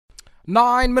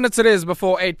9 minutes it is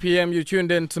before 8 p.m. You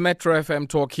tuned in to Metro FM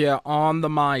Talk here on the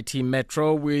Mighty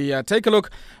Metro. We take a look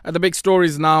at the big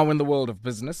stories now in the world of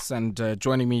business. And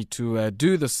joining me to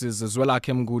do this is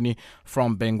Zwelakhe Mnguni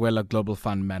from Benguela Global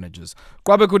Fund Managers.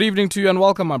 Kwabe, good evening to you and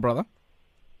welcome, my brother.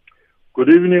 Good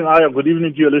evening, Aya. Good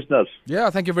evening to your listeners. Yeah,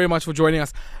 thank you very much for joining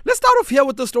us. Let's start off here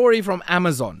with the story from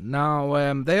Amazon.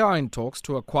 Now, they are in talks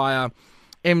to acquire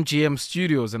MGM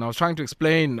Studios, and I was trying to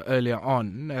explain earlier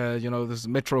on, this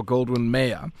Metro Goldwyn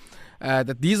Mayer,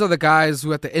 that these are the guys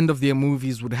who at the end of their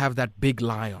movies would have that big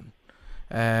lion.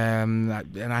 And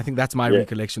I think that's my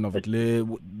recollection of it,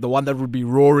 the one that would be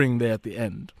roaring there at the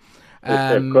end.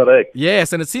 Correct.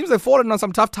 Yes, and it seems they've fallen on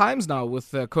some tough times now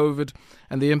with COVID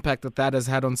and the impact that has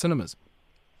had on cinemas.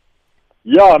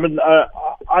 Yeah, one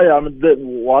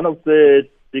of the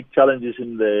big challenges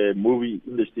in the movie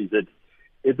industry is that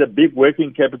it's a big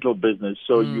working capital business,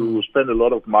 so you spend a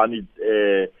lot of money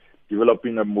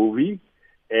developing a movie,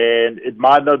 and it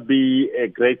might not be a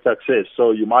great success.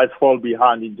 So you might fall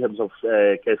behind in terms of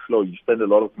cash flow. You spend a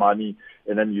lot of money,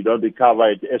 and then you don't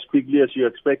recover it as quickly as you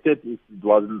expected if it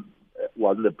wasn't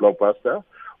a blockbuster,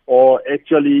 or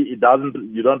actually you don't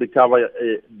recover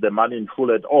the money in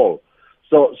full at all.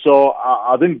 So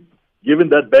I think, given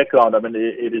that background,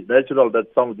 it is natural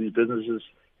that some of these businesses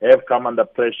have come under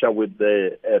pressure with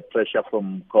the pressure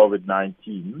from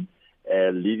COVID-19,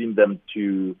 leading them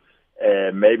to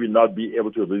maybe not be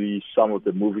able to release some of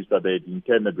the movies that they had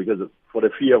intended because for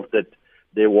the fear of that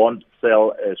they won't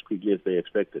sell as quickly as they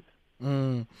expected.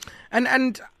 And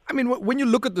when you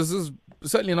look at this is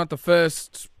certainly not the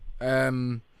first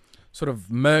sort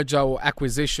of merger or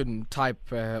acquisition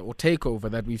type or takeover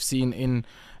that we've seen in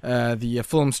the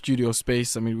film studio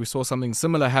space. We saw something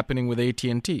similar happening with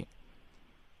AT&T.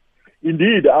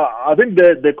 Indeed, I think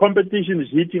the competition is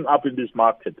heating up in this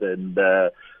market, and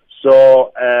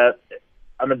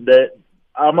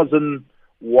Amazon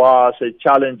was a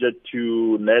challenger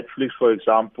to Netflix, for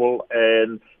example,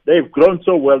 and they've grown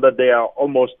so well that they are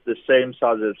almost the same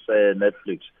size as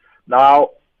Netflix. Now,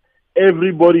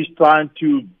 everybody's trying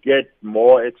to get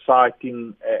more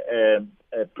exciting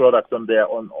products on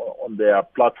their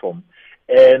platform,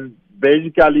 and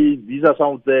basically, these are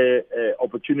some of the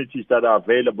opportunities that are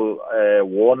available.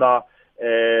 Warner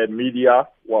Media,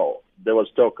 there was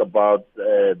talk about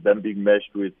them being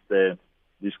meshed with the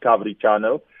Discovery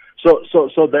Channel. So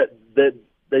that the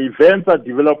events are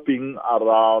developing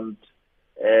around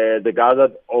the guys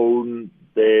that own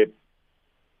the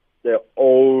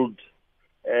old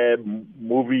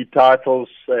movie titles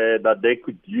that they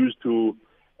could use to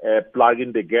plug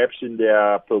in the gaps in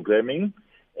their programming,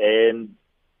 and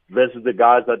versus the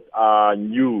guys that are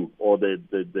new, or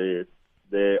the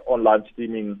online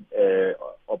streaming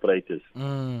operators.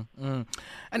 And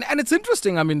it's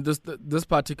interesting, this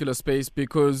particular space,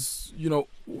 because,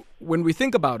 when we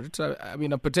think about it,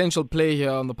 a potential play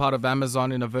here on the part of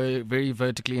Amazon in a very, very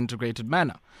vertically integrated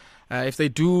manner. If they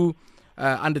do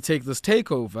undertake this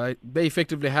takeover, they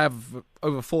effectively have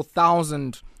over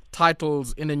 4,000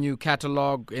 titles in a new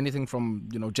catalog, anything from,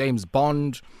 James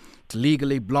Bond to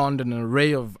Legally Blonde and an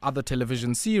array of other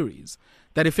television series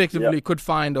that effectively could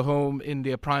find a home in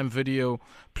their Prime Video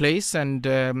place, and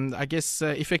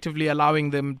effectively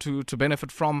allowing them to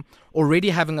benefit from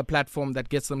already having a platform that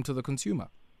gets them to the consumer.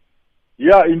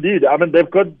 Yeah, indeed. They've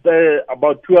got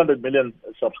about 200 million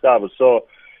subscribers. So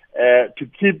to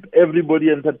keep everybody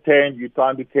entertained, you're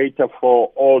trying to cater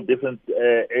for all different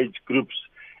age groups.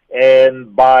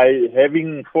 And by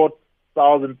having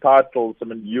 4,000 titles,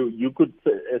 you could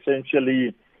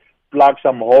essentially plug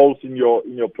some holes in your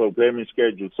programming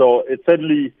schedule. So it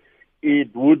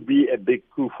would be a big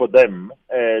coup for them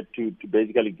to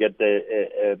basically get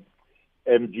the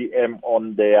MGM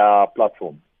on their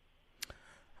platform.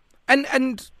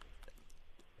 And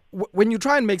when you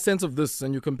try and make sense of this,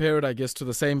 and you compare it, I guess, to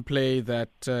the same play that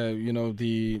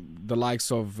the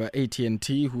likes of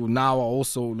AT&T, who now are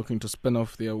also looking to spin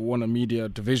off their Warner Media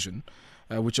division,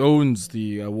 which owns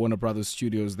the Warner Brothers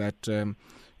studios that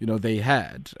they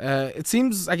had. It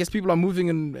seems, I guess, people are moving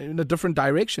in a different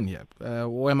direction here.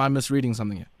 Or am I misreading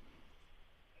something here?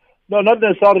 No, not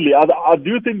necessarily. I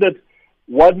do think that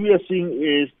what we are seeing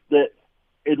is that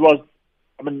it was,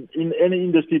 in any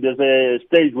industry, there's a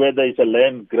stage where there is a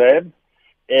land grab,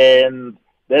 and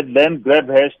that land grab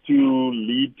has to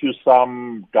lead to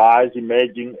some guys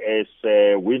emerging as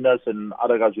winners and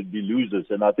other guys would be losers.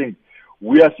 And I think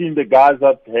we are seeing the guys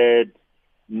that had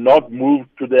not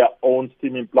moved to their own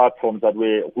streaming platforms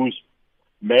whose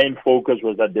main focus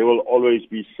was that they will always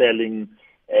be selling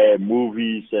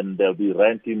movies and they'll be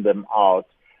renting them out.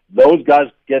 Those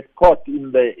guys get caught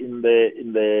in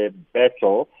the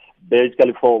battle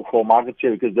basically for market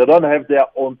share, because they don't have their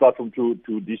own platform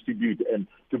to distribute, and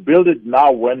to build it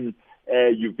now when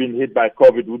you've been hit by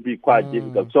COVID would be quite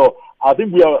difficult. So I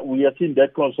think we are seeing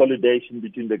that consolidation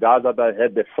between the guys that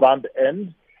had the front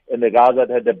end and the guys that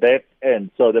had the back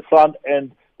end. So the front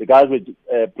end, the guys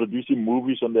were producing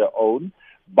movies on their own,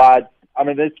 but I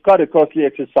mean, it's quite a costly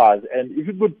exercise. And if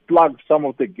you could plug some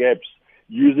of the gaps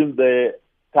using the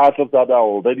titles that are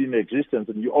already in existence,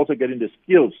 and you're also getting the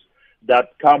skills that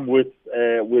come with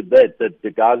that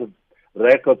the guys have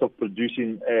records of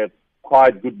producing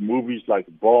quite good movies like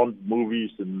Bond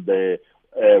movies and the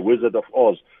Wizard of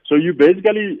Oz. So you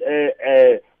basically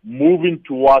moving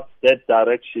towards that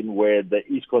direction where there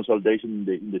is consolidation in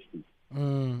the industry.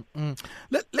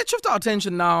 Let's shift our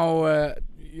attention now,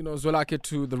 Zwelakhe,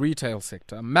 to the retail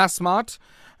sector. Massmart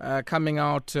coming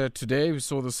out today. We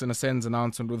saw this in a SENS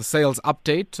announcement with a sales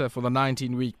update for the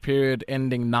 19-week period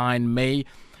ending 9 May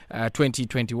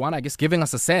 2021. I guess giving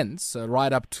us a sense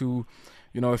right up to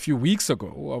a few weeks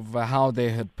ago of how they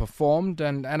had performed.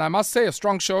 And I must say a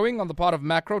strong showing on the part of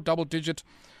Macro, double-digit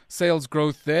sales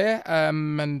growth there,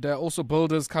 and also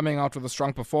Builders coming out with a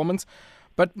strong performance.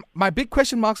 But my big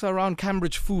question marks are around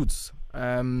Cambridge Foods,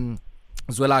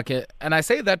 Zwelakhe. And I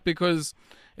say that because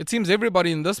it seems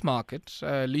everybody in this market,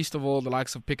 least of all the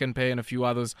likes of Pick n Pay and a few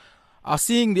others, are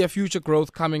seeing their future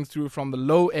growth coming through from the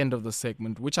low end of the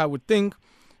segment, which I would think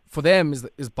for them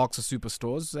is Boxer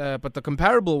Superstores. But the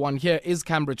comparable one here is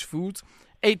Cambridge Foods,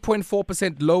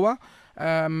 8.4% lower.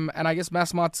 And I guess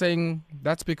Massmart saying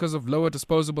that's because of lower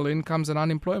disposable incomes and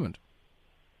unemployment.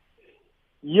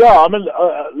 Yeah, I mean,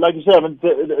 like you said, I mean,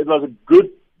 it was a good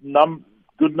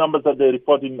numbers that they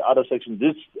report in other sections.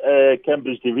 This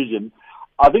Cambridge division,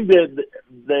 I think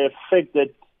the fact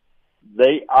that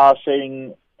they are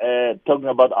saying, talking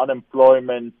about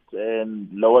unemployment and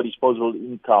lower disposable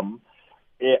income,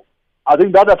 I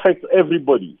think that affects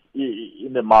everybody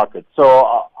in the market. So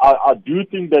I do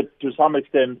think that to some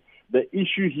extent, the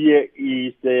issue here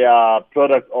is their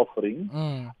product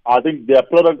offering. I think their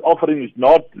product offering is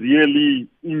not really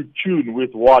in tune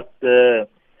with what the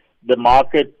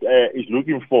market is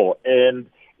looking for. And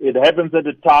it happens at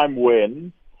a time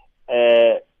when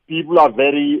people are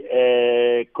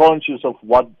very conscious of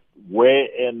where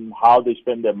and how they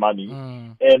spend their money.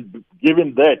 And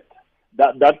given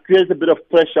that creates a bit of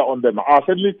pressure on them. I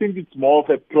certainly think it's more of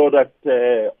a product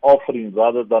offering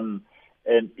rather than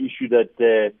an issue that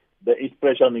there is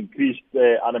pressure on increased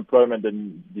unemployment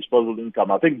and disposable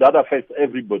income. I think that affects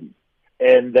everybody.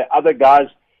 And the other guys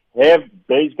have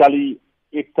basically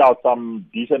eked out some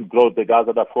decent growth, the guys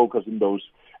that are focused in those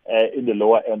in the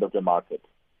lower end of the market.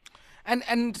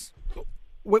 And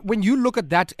when you look at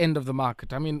that end of the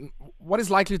market, I mean, what is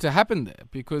likely to happen there?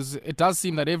 Because it does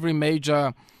seem that every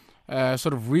major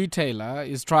sort of retailer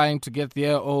is trying to get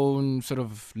their own sort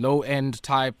of low-end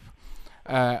type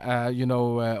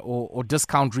or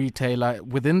discount retailer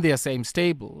within their same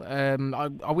stable.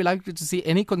 Are we likely to see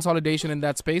any consolidation in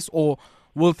that space, or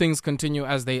will things continue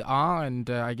as they are? And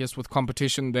I guess with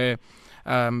competition there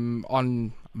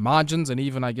on margins and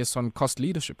even, I guess, on cost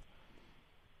leadership.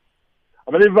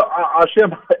 I mean, if I share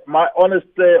my honest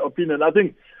opinion,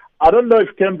 I don't know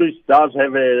if Cambridge does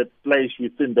have a place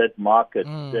within that market.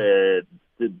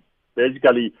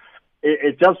 Basically,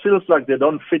 it just feels like they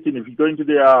don't fit in. If you go into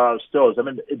their stores, I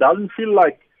mean, it doesn't feel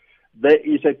like there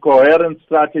is a coherent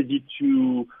strategy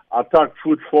to attract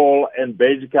footfall and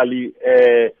basically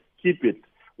keep it.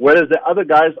 Whereas the other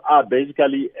guys are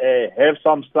basically have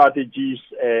some strategies,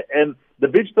 and the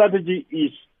big strategy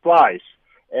is price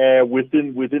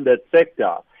within that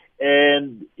sector.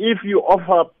 And if you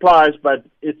offer price, but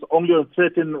it's only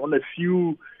on a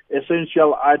few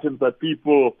essential items that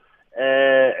people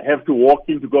have to walk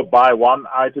in to go buy one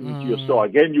item into your store,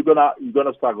 again, you're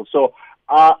gonna struggle. So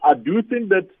I do think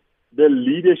that the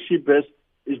leadership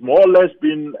is more or less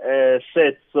been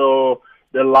set. So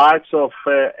the likes of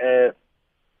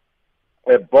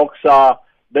Boxer,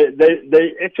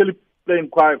 they actually playing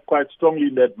quite strongly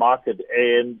in that market,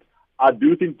 and I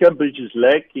do think Cambridge is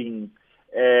lacking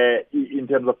in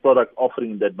terms of product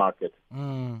offering in that market.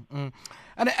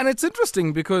 And it's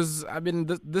interesting because, I mean,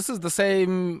 this is the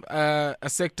same a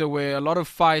sector where a lot of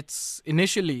fights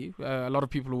initially, a lot of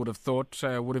people would have thought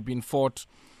would have been fought,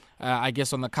 I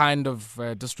guess, on the kind of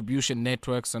distribution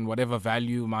networks and whatever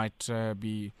value might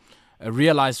be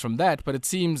realized from that. But it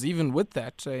seems even with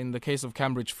that, in the case of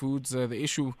Cambridge Foods, the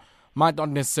issue might not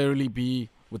necessarily be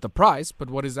with the price,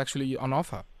 but what is actually on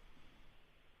offer.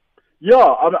 Yeah,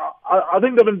 I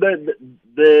think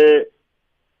the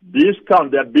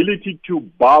discount, the ability to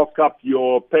bulk up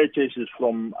your purchases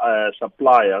from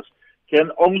suppliers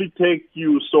can only take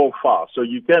you so far. So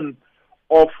you can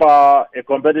offer a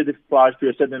competitive price to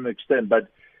a certain extent, but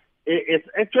it's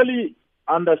actually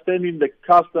understanding the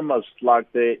customers,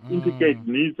 like the intricate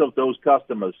needs of those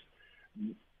customers.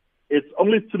 It's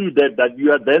only through that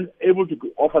you are then able to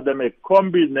offer them a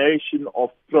combination of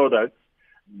products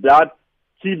that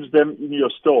keeps them in your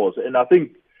stores. And I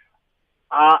think,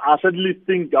 I certainly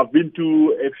think I've been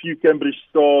to a few Cambridge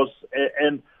stores,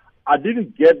 and I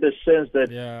didn't get the sense that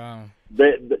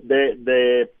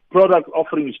the product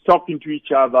offering is talking to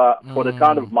each other for the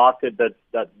kind of market that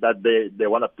they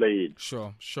want to play in.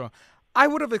 Sure. I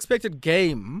would have expected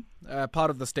game, part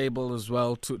of the stable as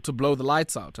well, to blow the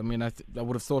lights out. I mean, I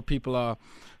would have thought people are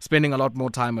spending a lot more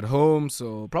time at home,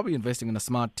 so probably investing in a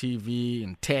smart TV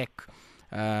and tech,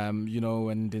 and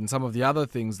in some of the other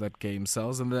things that game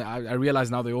sells. And I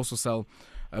realize now they also sell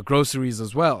groceries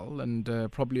as well, and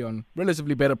probably on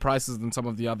relatively better prices than some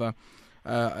of the other,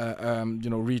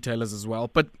 retailers as well.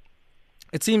 But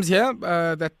it seems here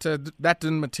that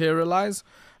didn't materialize.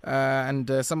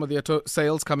 And some of their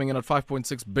sales coming in at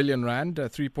 5.6 billion rand,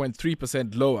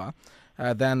 3.3% lower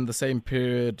than the same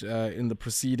period in the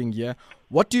preceding year.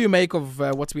 What do you make of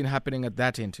what's been happening at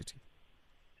that entity?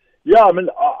 Yeah, I mean,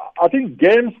 I think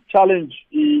Game's challenge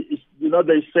is,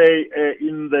 they say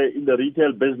in the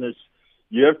retail business,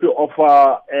 you have to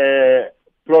offer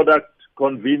product,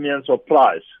 convenience, or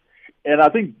price. And I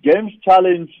think Game's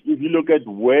challenge, if you look at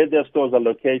where their stores are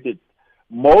located,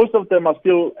 most of them are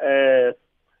still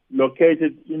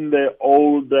located in the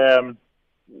old,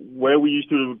 where we used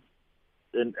to,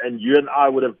 and you and I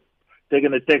would have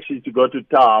taken a taxi to go to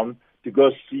town, to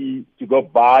go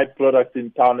buy products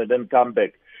in town and then come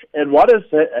back. And what has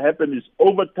happened is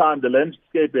over time, the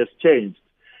landscape has changed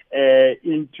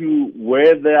into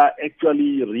where there are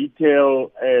actually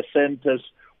retail centers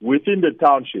within the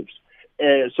townships.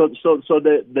 So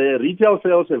the retail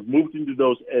sales have moved into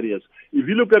those areas. If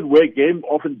you look at where Game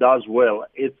often does well,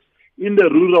 it's in the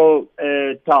rural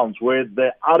towns where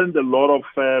there aren't a lot of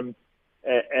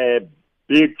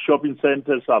big shopping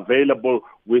centers available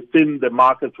within the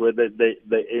markets where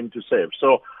they aim to serve.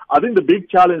 So I think the big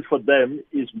challenge for them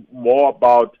is more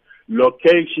about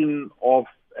location of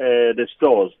the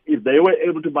stores. If they were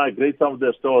able to migrate some of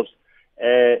their stores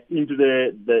into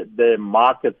the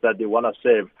markets that they want to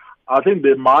serve, I think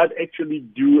they might actually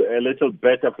do a little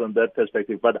better from that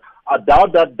perspective. But I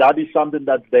doubt that is something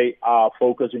that they are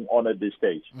focusing on at this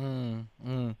stage.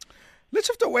 Let's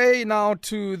shift away now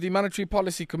to the Monetary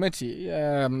Policy Committee.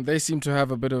 They seem to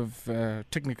have a bit of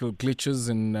technical glitches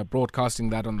in broadcasting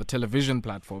that on the television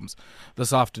platforms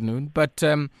this afternoon. But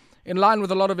in line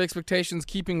with a lot of expectations,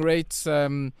 keeping rates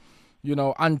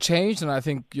unchanged. And I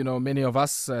think, many of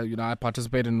us, I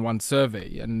participated in one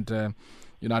survey and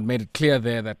I'd made it clear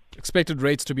there that expected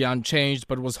rates to be unchanged,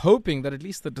 but was hoping that at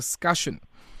least the discussion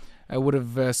would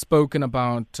have spoken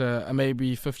about a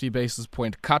maybe 50 basis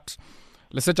point cut.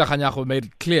 Lesetja Kganyago made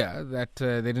it clear that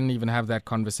they didn't even have that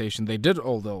conversation. They did,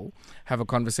 although, have a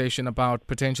conversation about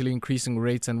potentially increasing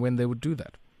rates and when they would do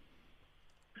that.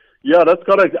 Yeah, that's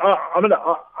correct.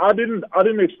 I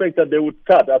didn't expect that they would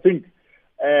cut. I think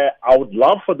I would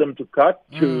love for them to cut,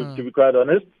 to be quite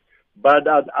honest. But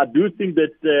I do think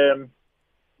that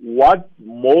what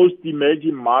most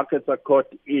emerging markets are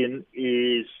caught in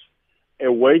is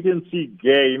a wait-and-see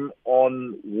game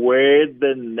on where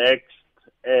the next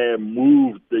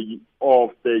move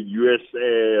of the U.S.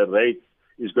 rate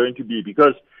is going to be.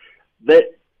 Because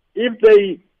if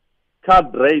they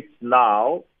cut rates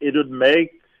now, it would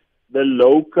make the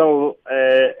local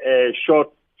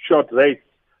short rates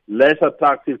less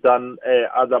attractive than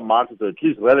other markets, at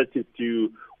least relative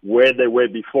to where they were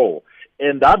before.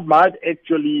 And that might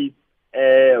actually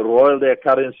roil their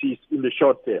currencies in the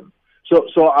short term.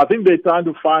 So I think they're trying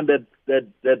to find that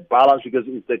balance, because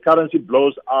if the currency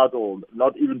blows out, or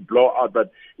not even blow out,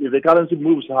 but if the currency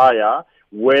moves higher,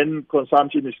 when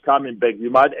consumption is coming back, you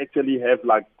might actually have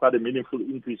quite a meaningful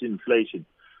increase in inflation.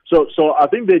 So I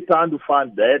think they're trying to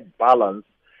find that balance.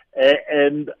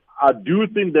 And I do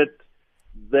think that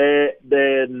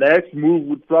the next move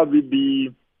would probably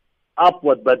be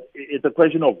upward, but it's a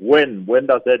question of when. When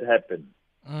does that happen?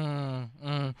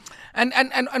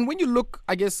 And when you look,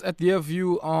 I guess, at their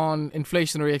view on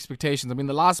inflationary expectations, I mean,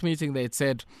 the last meeting they had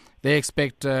said they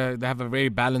expect they have a very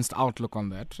balanced outlook on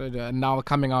that. And now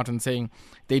coming out and saying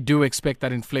they do expect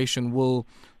that inflation will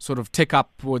sort of tick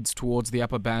upwards towards the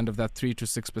upper band of that 3 to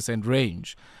 6%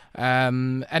 range.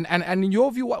 And in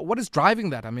your view, what is driving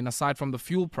that? I mean, aside from the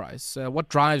fuel price, what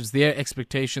drives their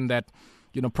expectation that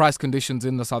price conditions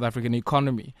in the South African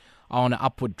economy are on an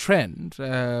upward trend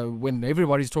when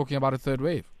everybody's talking about a third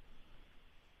wave?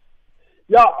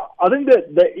 Yeah, I think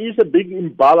that there is a big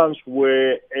imbalance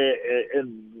where,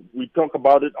 and we talk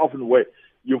about it often, where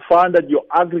you find that your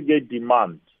aggregate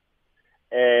demand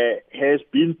has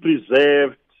been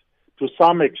preserved to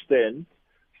some extent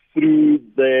through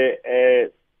the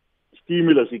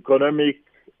stimulus, economic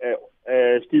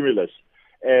stimulus.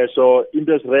 So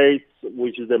interest rates,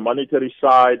 which is the monetary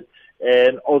side,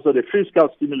 and also the fiscal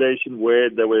stimulation where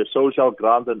there were social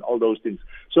grants and all those things.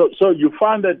 So you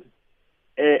find that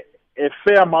a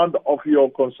fair amount of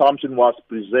your consumption was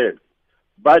preserved,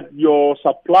 but your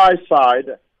supply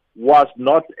side was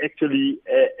not actually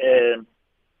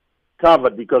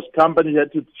covered because companies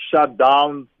had to shut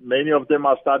down. Many of them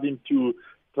are starting to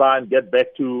try and get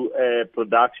back to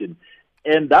production.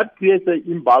 And that creates an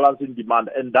imbalance in demand.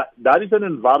 And that is an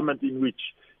environment in which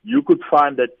you could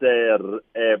find that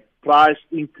price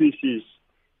increases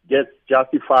get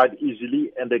justified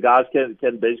easily, and the guys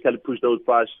can basically push those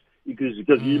price increases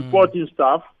because you're importing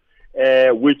stuff,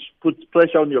 which puts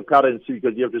pressure on your currency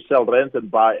because you have to sell rent and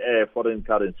buy foreign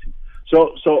currency.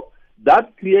 So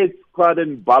that creates quite an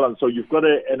imbalance. So you've got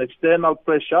an external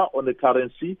pressure on the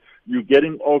currency. You're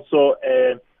getting also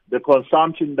the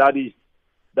consumption that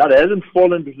hasn't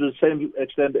fallen to the same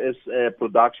extent as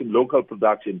local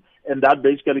production, and that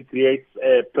basically creates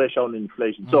pressure on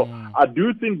inflation. So I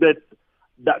do think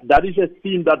that is a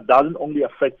theme that doesn't only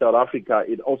affect South Africa,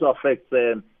 it also affects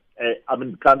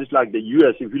countries like the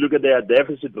US. If you look at their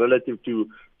deficit relative to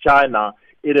China,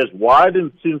 it has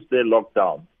widened since their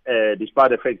lockdown,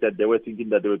 despite the fact that they were thinking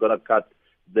that they were going to cut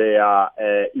their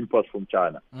imports from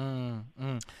China.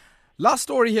 Last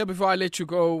story here before I let you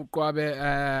go, Kwabe.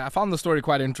 I found the story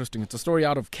quite interesting. It's a story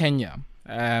out of Kenya,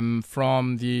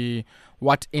 from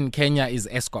what in Kenya is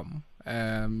Eskom,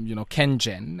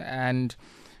 KenGen. And,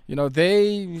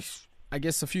 they, I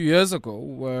guess a few years ago,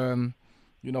 were,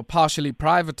 partially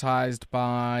privatized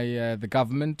by the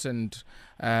government, and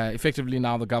effectively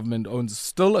now the government owns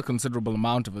still a considerable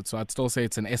amount of it. So I'd still say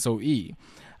it's an SOE.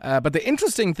 But the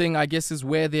interesting thing, I guess, is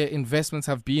where their investments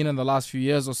have been in the last few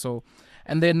years or so.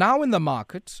 And they're now in the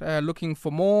market looking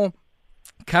for more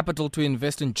capital to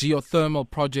invest in geothermal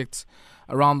projects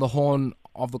around the Horn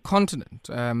of the continent.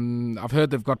 I've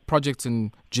heard they've got projects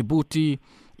in Djibouti,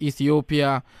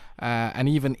 Ethiopia, and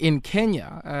even in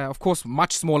Kenya. Of course,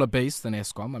 much smaller base than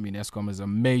Eskom. I mean, Eskom is a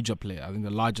major player, I think the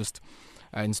largest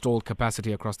installed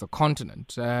capacity across the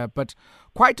continent. But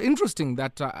quite interesting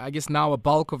that I guess now a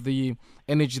bulk of the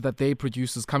energy that they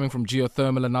produce is coming from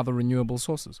geothermal and other renewable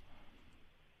sources.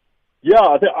 Yeah,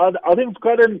 I think it's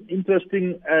quite an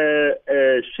interesting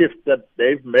shift that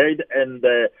they've made, and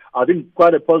I think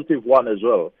quite a positive one as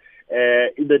well.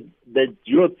 In the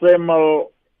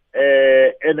geothermal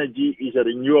energy is a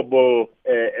renewable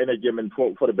energy. I mean,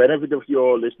 for the benefit of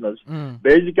your listeners,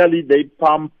 basically they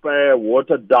pump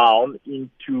water down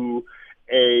into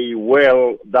a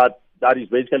well that is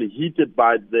basically heated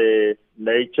by the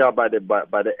nature, by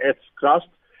the Earth's crust.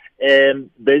 And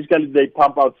basically they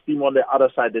pump out steam on the other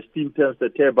side. The steam turns the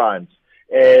turbines,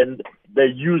 and they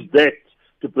use that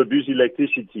to produce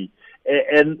electricity.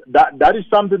 And that is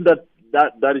something that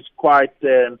is quite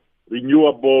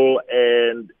renewable,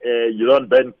 and you don't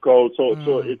burn coal. So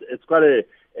it's quite a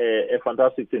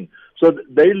fantastic thing. So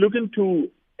they're looking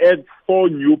to add 4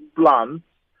 new plants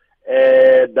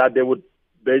that they would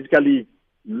basically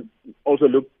also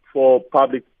look for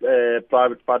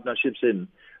public-private partnerships in.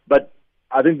 But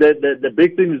I think that the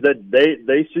big thing is that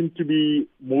they seem to be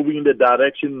moving in the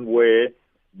direction where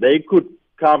they could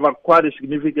cover quite a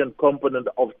significant component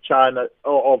of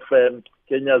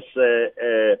Kenya's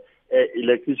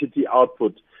electricity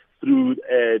output through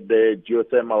the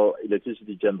geothermal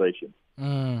electricity generation.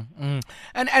 And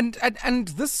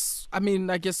this, I mean,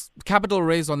 I guess capital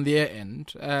raise on their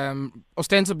end,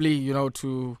 ostensibly,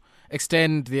 to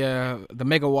extend the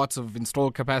megawatts of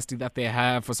installed capacity that they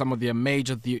have for some of their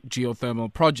major geothermal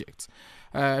projects.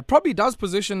 It probably does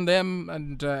position them,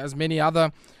 and as many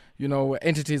other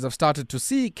entities have started to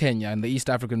see Kenya and the East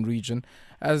African region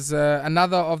as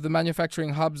another of the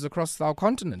manufacturing hubs across our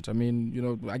continent. I mean,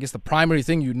 I guess the primary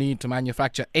thing you need to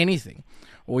manufacture anything,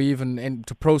 or even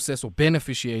to process or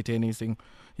beneficiate anything,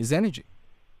 is energy.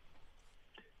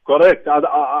 Correct.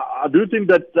 I do think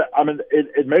that,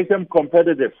 it makes them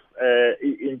competitive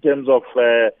in terms of,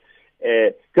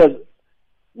 because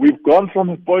we've gone from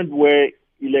a point where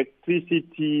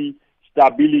electricity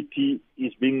stability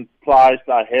is being priced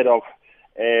ahead of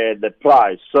the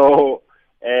price. So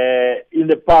in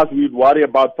the past, we'd worry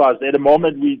about price. At the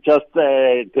moment, we're just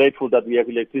grateful that we have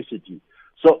electricity.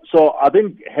 So I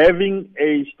think having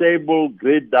a stable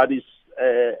grid that is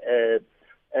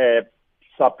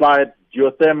supplied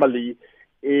geothermally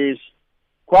is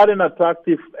quite an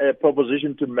attractive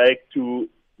proposition to make to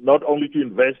not only to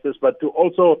investors, but to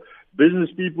also business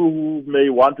people who may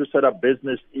want to set up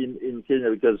business in Kenya,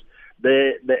 because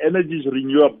the energy is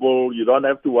renewable. You don't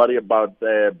have to worry about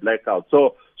blackout.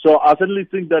 So I certainly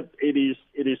think that it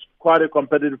is quite a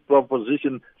competitive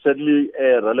proposition, certainly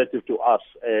relative to us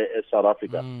as South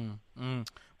Africa.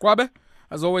 Kwabe,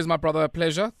 as always, my brother, a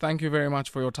pleasure. Thank you very much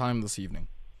for your time this evening.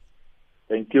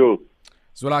 Thank you.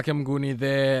 Zwelakhe Mnguni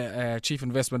there, Chief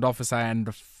Investment Officer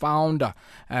and founder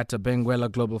at Benguela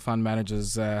Global Fund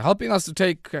Managers, helping us to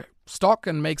take stock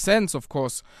and make sense, of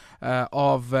course,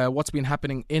 of what's been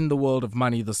happening in the world of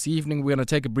money this evening. We're going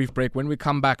to take a brief break. When we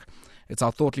come back, it's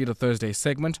our Thought Leader Thursday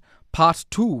segment, part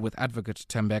 2 with Advocate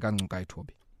Tembeka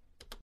Ngcukaitobi.